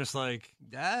 And we're just like,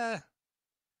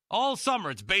 all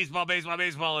summer it's baseball, baseball,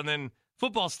 baseball. And then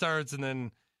football starts. And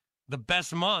then the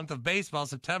best month of baseball,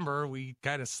 September, we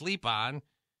kind of sleep on.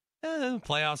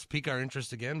 Playoffs pique our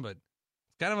interest again, but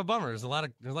it's kind of a bummer. There's a lot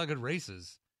of good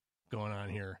races going on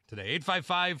here today.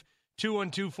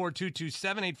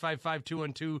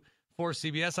 855-212-4227,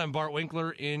 855-212-4CBS. I'm Bart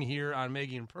Winkler in here on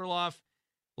Maggie and Perloff.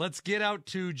 Let's get out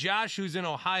to Josh, who's in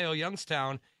Ohio,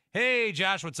 Youngstown. Hey,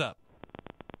 Josh, what's up?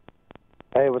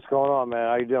 Hey, what's going on, man?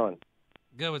 How you doing?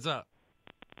 Good, what's up?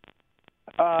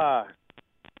 I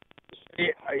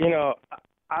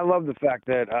love the fact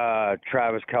that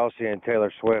Travis Kelce and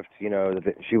Taylor Swift,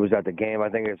 that she was at the game. I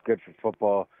think it's good for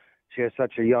football. She has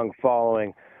such a young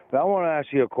following. But I want to ask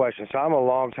you a question. So I'm a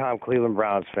longtime Cleveland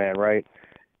Browns fan, right?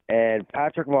 And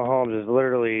Patrick Mahomes is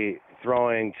literally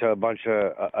throwing to a bunch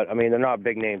of they're not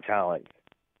big-name talent.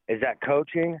 Is that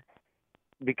coaching?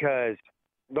 Because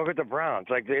look at the Browns.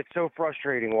 It's so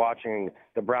frustrating watching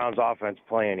the Browns offense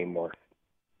play anymore.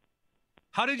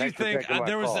 How did you think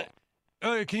there was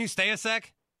can you stay a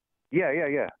sec?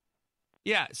 Yeah.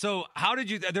 Yeah, so how did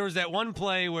you there was that one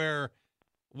play where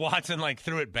Watson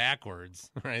threw it backwards,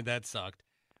 right? That sucked.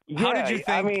 How did you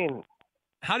think?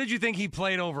 How did you think he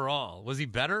played overall? Was he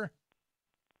better?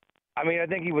 I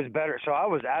think he was better. So I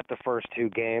was at the first two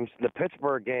games. The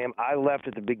Pittsburgh game, I left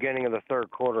at the beginning of the third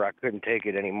quarter. I couldn't take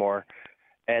it anymore.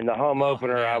 And the home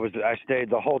opener, I stayed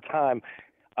the whole time.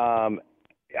 I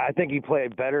think he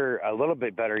played better, a little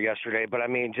bit better yesterday. But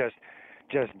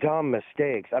just dumb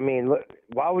mistakes. Look,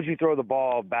 why would you throw the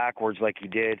ball backwards like you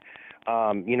did?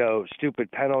 Stupid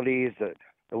penalties. The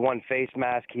one face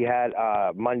mask he had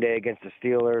Monday against the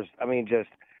Steelers.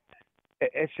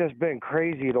 It's just been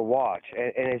crazy to watch.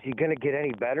 And is he going to get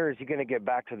any better? Is he going to get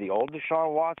back to the old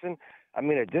Deshaun Watson? At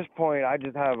this point, I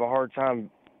just have a hard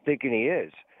time thinking he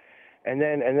is. And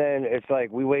then it's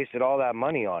like we wasted all that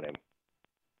money on him.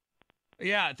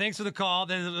 Yeah, thanks for the call.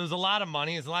 There's a lot of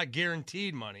money. It's a lot of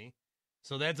guaranteed money.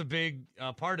 So that's a big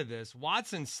part of this.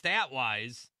 Watson,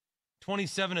 stat-wise,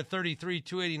 27 of 33,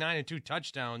 289 and 2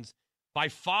 touchdowns. By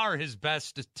far his best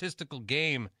statistical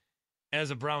game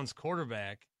as a Browns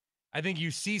quarterback. I think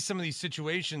you see some of these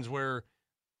situations where,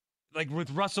 with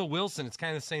Russell Wilson, it's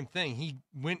kind of the same thing. He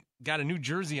got a new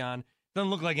jersey on, doesn't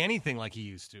look like anything like he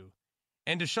used to.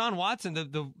 And Deshaun Watson,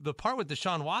 the part with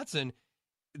Deshaun Watson,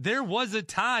 there was a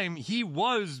time he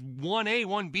was 1A,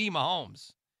 1B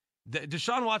Mahomes.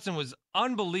 Deshaun Watson was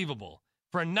unbelievable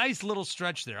for a nice little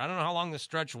stretch there. I don't know how long the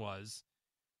stretch was.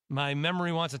 My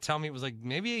memory wants to tell me it was like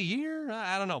maybe a year.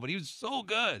 I don't know, but he was so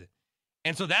good.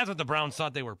 And so that's what the Browns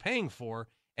thought they were paying for.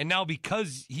 And now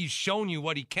because he's shown you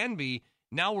what he can be,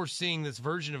 now we're seeing this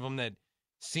version of him that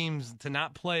seems to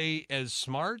not play as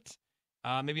smart,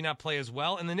 maybe not play as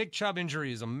well. And the Nick Chubb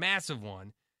injury is a massive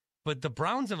one. But the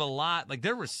Browns have a lot, like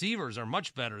their receivers are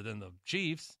much better than the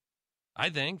Chiefs, I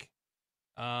think.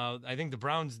 I think the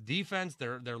Browns defense,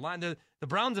 their line, the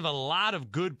Browns have a lot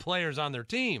of good players on their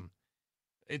team.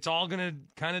 It's all going to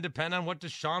kind of depend on what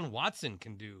Deshaun Watson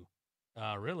can do,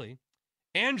 really.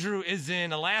 Andrew is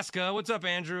in Alaska. What's up,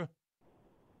 Andrew?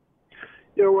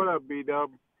 Yo, what up,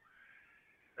 B-Dub?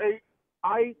 Hey,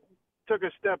 I took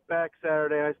a step back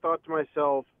Saturday. I thought to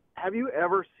myself, have you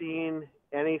ever seen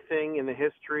anything in the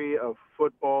history of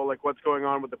football, like what's going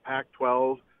on with the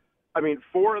Pac-12? I mean,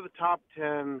 4 of the top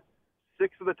 10,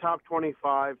 6 of the top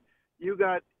 25. You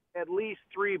got at least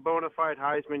 3 bona fide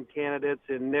Heisman candidates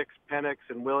in Nix, Penix,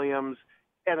 and Williams,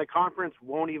 and the conference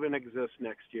won't even exist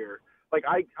next year. Like,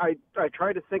 I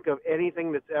try to think of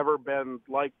anything that's ever been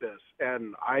like this,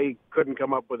 and I couldn't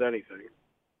come up with anything.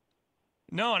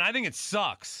 No, and I think it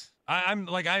sucks. I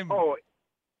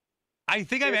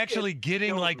think I'm actually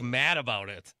getting, like, mad about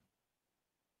it.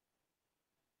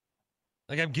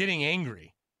 Like, I'm getting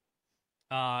angry.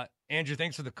 Andrew,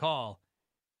 thanks for the call.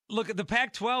 Look, at the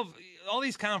Pac-12, all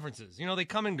these conferences, you know, they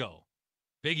come and go.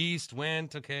 Big East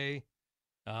went, okay.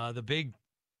 The Big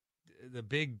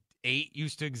 8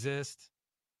 used to exist.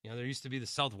 You know, there used to be the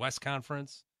Southwest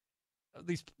Conference.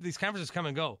 These conferences come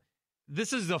and go.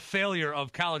 This is the failure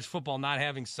of college football not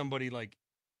having somebody, like,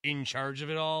 in charge of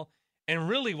it all. And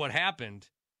really what happened,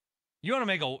 you want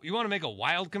to make a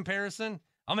wild comparison?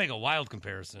 I'll make a wild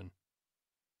comparison.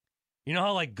 You know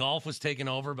how, like, golf was taken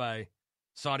over by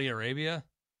Saudi Arabia?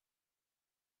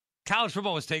 College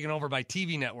football was taken over by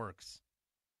TV networks.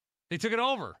 They took it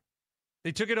over.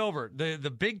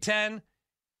 The Big Ten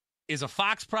is a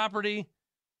Fox property,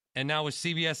 and now with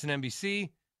CBS and NBC,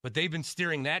 but they've been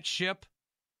steering that ship.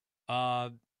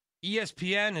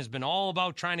 ESPN has been all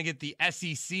about trying to get the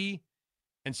SEC,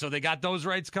 and so they got those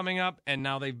rights coming up, and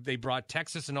now they brought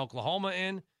Texas and Oklahoma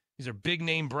in. These are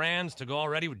big-name brands to go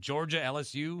already with Georgia,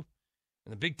 LSU,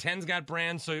 and the Big Ten's got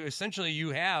brands. So essentially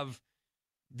you have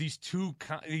these two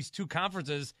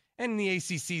conferences, and the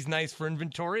ACC's nice for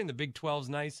inventory, and the Big 12's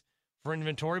nice for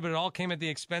inventory, but it all came at the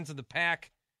expense of the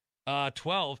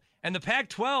Pac-12. And the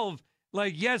Pac-12,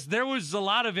 like, yes, there was a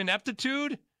lot of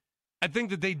ineptitude. I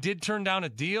think that they did turn down a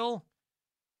deal.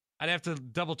 I'd have to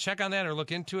double check on that or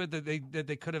look into it that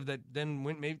they could have that then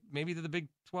went maybe to the Big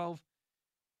 12.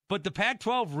 But the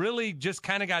Pac-12 really just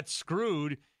kind of got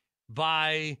screwed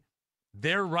by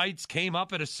their rights came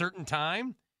up at a certain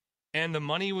time, and the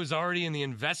money was already and the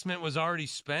investment was already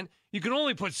spent. You can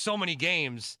only put so many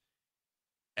games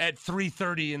at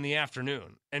 3:30 in the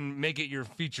afternoon and make it your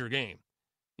feature game.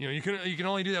 You know, you can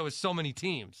only do that with so many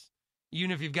teams,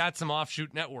 even if you've got some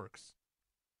offshoot networks.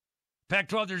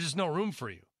 Pac-12, there's just no room for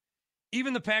you.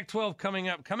 Even the Pac-12 coming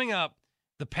up,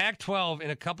 the Pac-12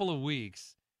 in a couple of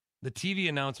weeks, the TV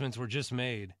announcements were just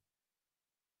made.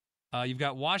 You've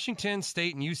got Washington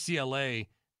State and UCLA.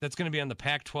 That's going to be on the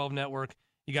Pac-12 network.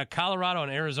 You got Colorado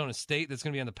and Arizona State. That's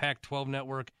going to be on the Pac-12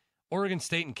 network. Oregon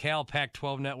State and Cal,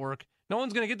 Pac-12 network. No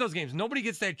one's going to get those games. Nobody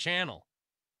gets that channel.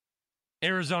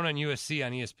 Arizona and USC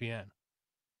on ESPN.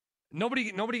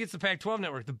 Nobody gets the Pac-12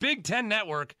 network. The Big Ten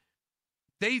network,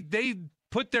 they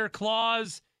put their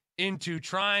claws into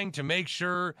trying to make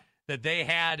sure that they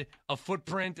had a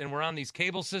footprint and were on these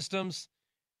cable systems,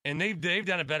 and they've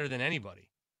done it better than anybody.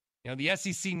 You know, the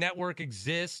SEC network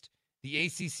exists, the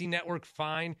ACC network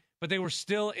fine, but they were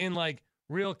still in like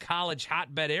real college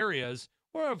hotbed areas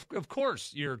where, of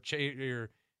course, your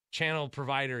channel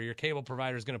provider, your cable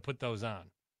provider is going to put those on.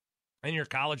 And you're a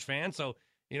college fan, so,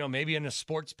 you know, maybe in a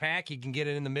sports pack, you can get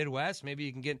it in the Midwest. Maybe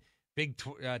you can get Big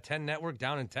Ten network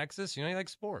down in Texas. You know, you like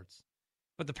sports.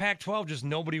 But the Pac-12, just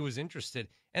nobody was interested.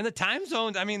 And the time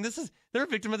zones, I mean, they're a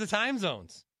victim of the time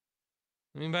zones.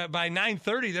 I mean, by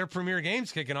 9:30, their premier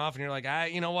game's kicking off, and you're like,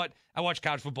 you know what? I watch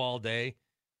college football all day.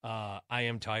 I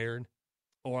am tired,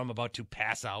 or I'm about to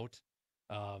pass out,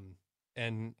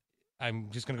 and I'm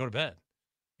just going to go to bed.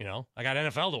 You know, I got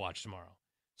NFL to watch tomorrow.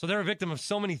 So they're a victim of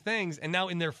so many things, and now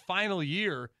in their final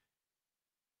year,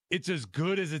 it's as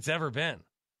good as it's ever been.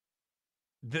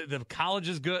 The college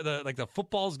is good, the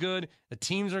football's good, the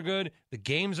teams are good, the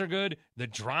games are good, the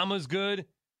drama's good,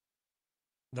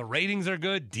 the ratings are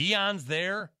good, Dion's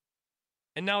there,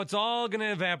 and now it's all going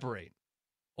to evaporate.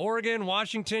 Oregon,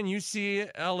 Washington,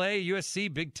 UCLA,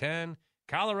 USC, Big Ten,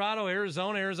 Colorado,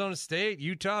 Arizona State,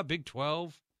 Utah, Big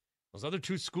 12. Those other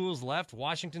 2 schools left,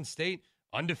 Washington State,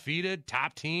 undefeated,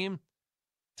 top team.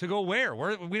 To go where?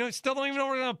 Still don't even know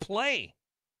where we're going to play.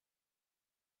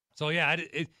 So, yeah,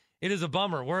 it is a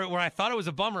bummer. Where I thought it was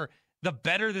a bummer, the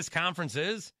better this conference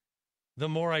is, the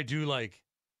more I do I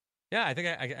think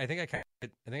I kind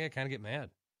of get mad.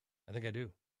 I think I do.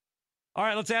 All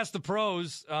right, let's ask the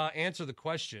pros. Answer the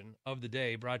question of the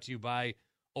day, brought to you by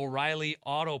O'Reilly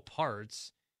Auto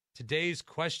Parts. Today's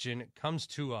question comes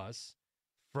to us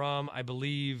from, I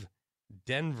believe,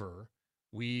 Denver.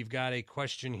 We've got a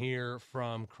question here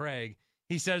from Craig.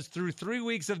 He says, through 3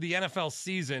 weeks of the NFL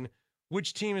season,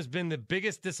 which team has been the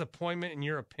biggest disappointment in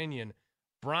your opinion?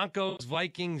 Broncos,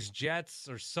 Vikings, Jets,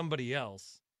 or somebody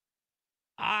else?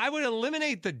 I would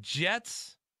eliminate the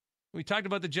Jets. We talked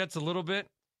about the Jets a little bit.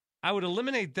 I would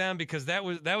eliminate them because that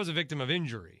was a victim of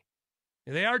injury.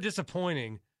 They are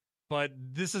disappointing, but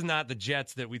this is not the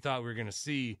Jets that we thought we were going to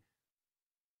see.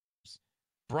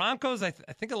 Broncos, I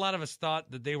think a lot of us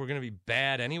thought that they were going to be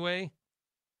bad anyway.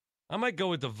 I might go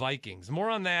with the Vikings. More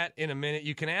on that in a minute.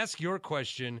 You can ask your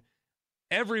question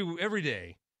every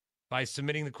day by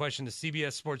submitting the question to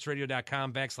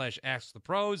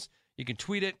cbssportsradio.com/askthepros. You can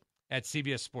tweet it at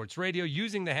CBS Sports Radio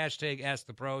using the hashtag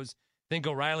AskThePros. Think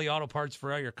O'Reilly Auto Parts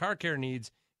for all your car care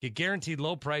needs. Get guaranteed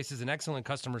low prices and excellent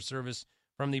customer service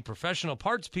from the professional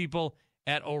parts people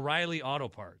at O'Reilly Auto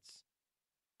Parts.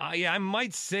 I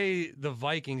might say the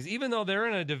Vikings, even though they're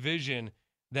in a division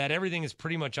that everything is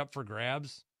pretty much up for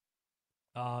grabs.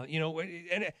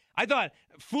 And I thought,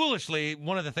 foolishly,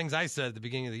 one of the things I said at the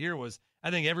beginning of the year was, I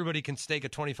think everybody can stake a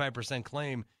 25%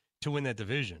 claim to win that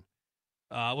division.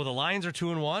 Well, the Lions are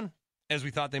 2-1, as we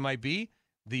thought they might be.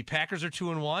 The Packers are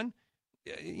 2-1.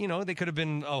 They could have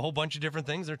been a whole bunch of different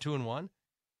things. They're 2-1.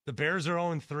 The Bears are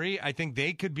 0-3. I think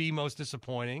they could be most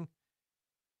disappointing.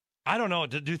 I don't know.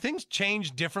 Do things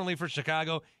change differently for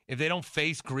Chicago if they don't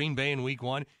face Green Bay in week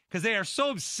 1? Because they are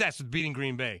so obsessed with beating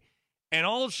Green Bay. And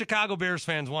all of Chicago Bears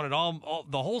fans wanted all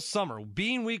the whole summer,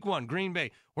 being week 1, Green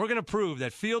Bay, we're going to prove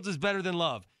that Fields is better than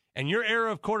Love, and your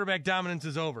era of quarterback dominance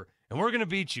is over, and we're going to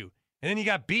beat you. And then you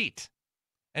got beat.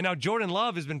 And now Jordan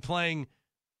Love has been playing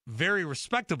very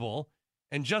respectable,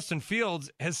 and Justin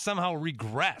Fields has somehow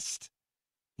regressed.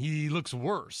 He looks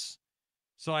worse.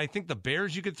 So I think the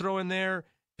Bears you could throw in there.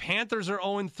 Panthers are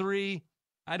 0-3.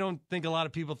 I don't think a lot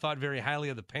of people thought very highly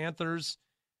of the Panthers.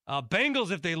 Bengals,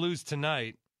 if they lose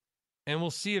tonight, and we'll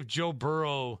see if Joe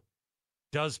Burrow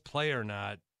does play or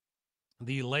not.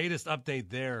 The latest update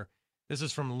there, this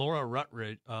is from Laura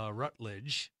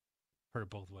Rutledge. Heard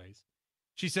it both ways.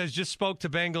 She says, just spoke to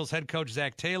Bengals head coach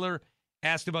Zach Taylor,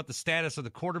 asked about the status of the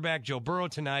quarterback Joe Burrow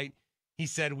tonight. He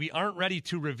said, we aren't ready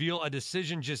to reveal a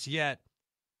decision just yet,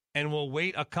 and we'll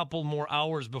wait a couple more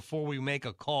hours before we make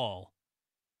a call.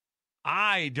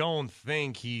 I don't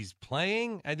think he's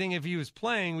playing. I think if he was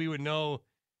playing, we would know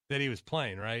that he was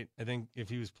playing, right? I think if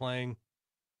he was playing,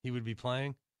 he would be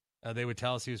playing. They would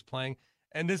tell us he was playing.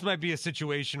 And this might be a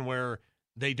situation where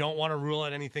they don't want to rule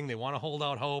out anything. They want to hold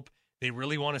out hope. They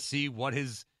really want to see what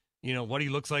his, what he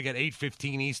looks like at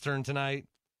 8:15 Eastern tonight.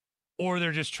 Or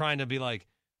they're just trying to be like,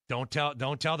 don't tell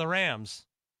the Rams.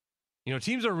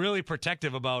 Teams are really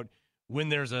protective about when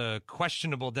there's a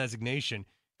questionable designation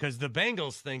because the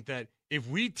Bengals think that if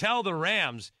we tell the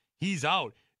Rams he's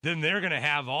out, then they're going to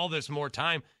have all this more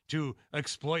time to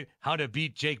exploit how to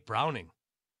beat Jake Browning.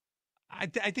 I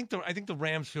think the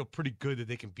Rams feel pretty good that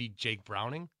they can beat Jake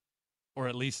Browning, or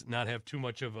at least not have too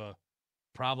much of a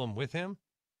problem with him.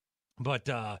 But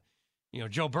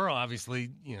Joe Burrow, obviously,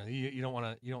 you don't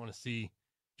want to see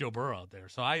Joe Burrow out there.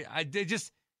 So I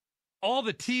just all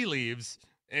the tea leaves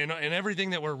and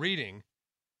everything that we're reading,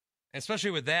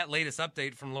 especially with that latest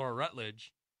update from Laura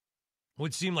Rutledge,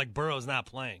 would seem like Burrow's not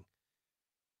playing.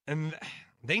 And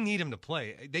they need him to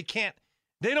play.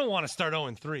 They don't want to start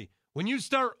 0-3. When you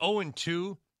start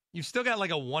 0-2, you've still got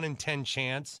like a 1 in 10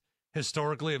 chance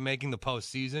historically of making the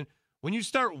postseason. When you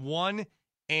start 0-3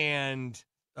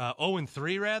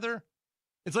 rather,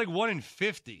 it's like 1 in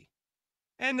 50.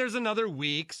 And there's another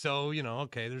week, so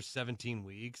there's 17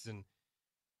 weeks,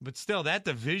 but still that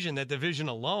division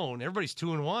alone, everybody's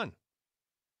 2-1.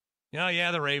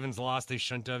 The Ravens lost, they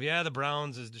shouldn't have. Yeah, the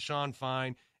Browns, is Deshaun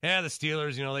fine? Yeah, the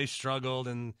Steelers, they struggled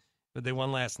but they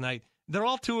won last night. They're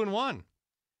all 2-1.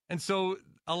 And so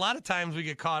a lot of times we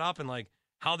get caught up in like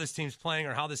how this team's playing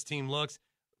or how this team looks,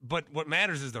 but what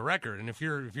matters is the record. And if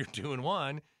you're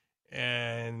 2-1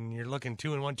 and you're looking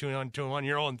 2-1,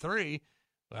 you're 0-3,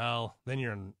 well, then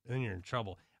you're in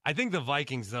trouble. I think the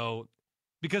Vikings, though,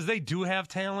 because they do have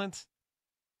talent,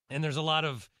 and there's a lot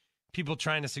of people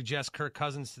trying to suggest Kirk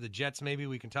Cousins to the Jets. Maybe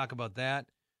we can talk about that.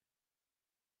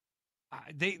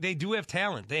 They do have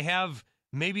talent. They have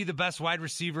maybe the best wide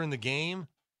receiver in the game.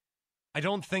 I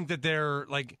don't think that they're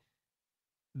like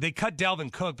they cut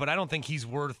Dalvin Cook, but I don't think he's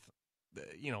worth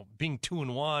being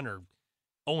 2-1 or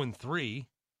 0-3.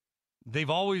 They've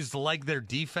always liked their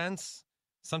defense.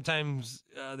 Sometimes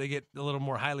they get a little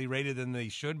more highly rated than they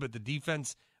should, but the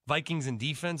defense, Vikings and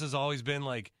defense has always been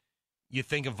like, you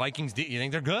think of Vikings, you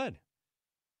think they're good.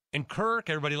 And Kirk,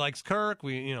 everybody likes Kirk.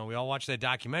 We all watched that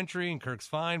documentary, and Kirk's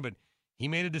fine, but he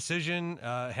made a decision,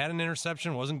 had an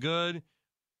interception, wasn't good.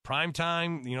 Prime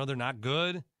time, they're not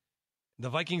good. The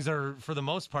Vikings are, for the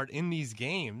most part, in these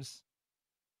games.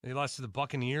 They lost to the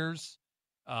Buccaneers.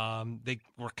 They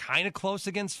were kind of close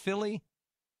against Philly.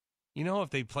 If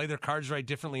they play their cards right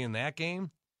differently in that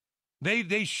game,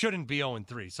 they shouldn't be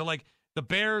 0-3. So, like, the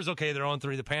Bears, okay, they're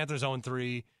 0-3. The Panthers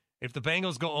 0-3. If the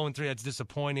Bengals go 0-3, that's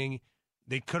disappointing.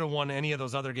 They could have won any of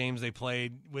those other games they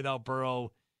played. Without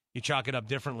Burrow, you chalk it up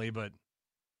differently.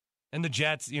 And the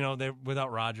Jets, they're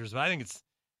without Rodgers. But I think it's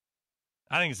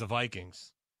the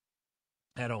Vikings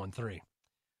at 0-3.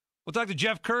 We'll talk to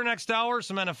Jeff Kerr next hour,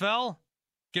 some NFL.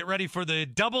 Get ready for the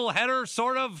double-header,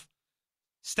 sort of.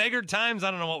 Staggered times, I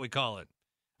don't know what we call it.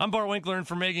 I'm Bart Winkler in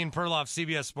for Maggie and Perloff,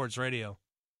 CBS Sports Radio.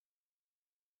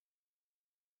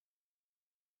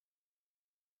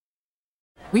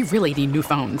 We really need new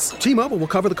phones. T-Mobile will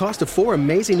cover the cost of 4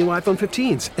 amazing new iPhone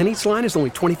 15s, and each line is only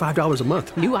 $25 a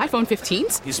month. New iPhone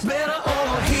 15s? It's better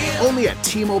over here. Only at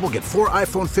T-Mobile, get 4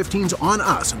 iPhone 15s on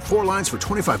us and 4 lines for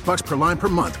 $25 per line per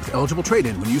month with eligible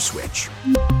trade-in when you switch.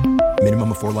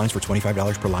 Minimum of 4 lines for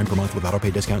 $25 per line per month with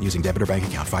autopay discount using debit or bank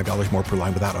account. $5 more per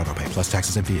line without autopay, plus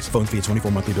taxes and fees. Phone fee at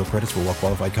 24 monthly bill credits for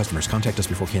well-qualified customers. Contact us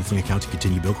before canceling account to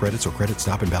continue bill credits or credit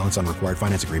stop and balance on required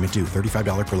finance agreement due.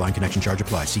 $35 per line connection charge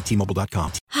applies. See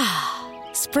T-Mobile.com.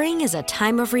 Spring is a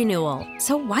time of renewal,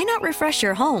 so why not refresh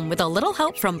your home with a little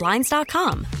help from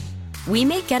Blinds.com? We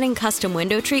make getting custom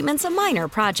window treatments a minor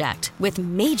project with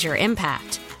major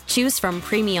impact. Choose from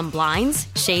premium blinds,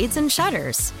 shades, and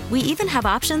shutters. We even have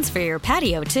options for your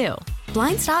patio, too.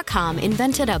 Blinds.com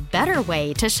invented a better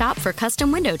way to shop for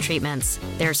custom window treatments.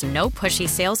 There's no pushy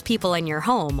salespeople in your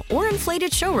home or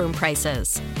inflated showroom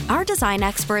prices. Our design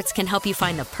experts can help you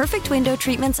find the perfect window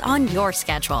treatments on your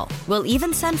schedule. We'll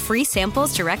even send free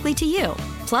samples directly to you.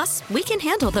 Plus, we can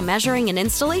handle the measuring and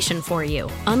installation for you.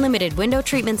 Unlimited window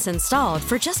treatments installed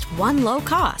for just one low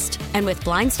cost. And with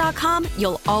Blinds.com,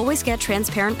 you'll always get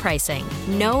transparent pricing.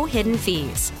 No hidden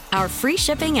fees. Our free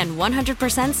shipping and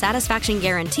 100% satisfaction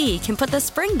guarantee can put the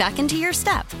spring back into your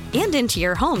step and into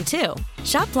your home, too.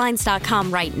 Shop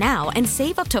Blinds.com right now and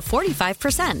save up to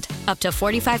 45%. Up to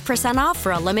 45% off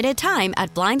for a limited time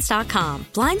at Blinds.com.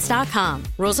 Blinds.com.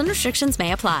 Rules and restrictions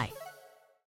may apply.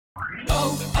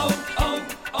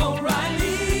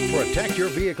 Protect your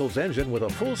vehicle's engine with a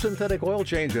full synthetic oil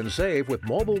change and save with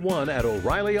Mobil 1 at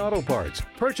O'Reilly Auto Parts.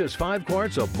 Purchase 5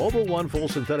 quarts of Mobil 1 full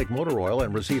synthetic motor oil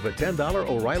and receive a $10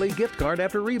 O'Reilly gift card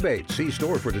after rebate. See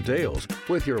store for details.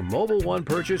 With your Mobil 1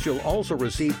 purchase, you'll also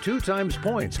receive 2 times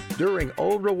points during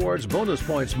O Rewards Bonus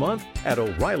Points Month at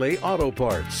O'Reilly Auto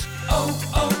Parts.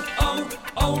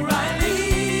 O'Reilly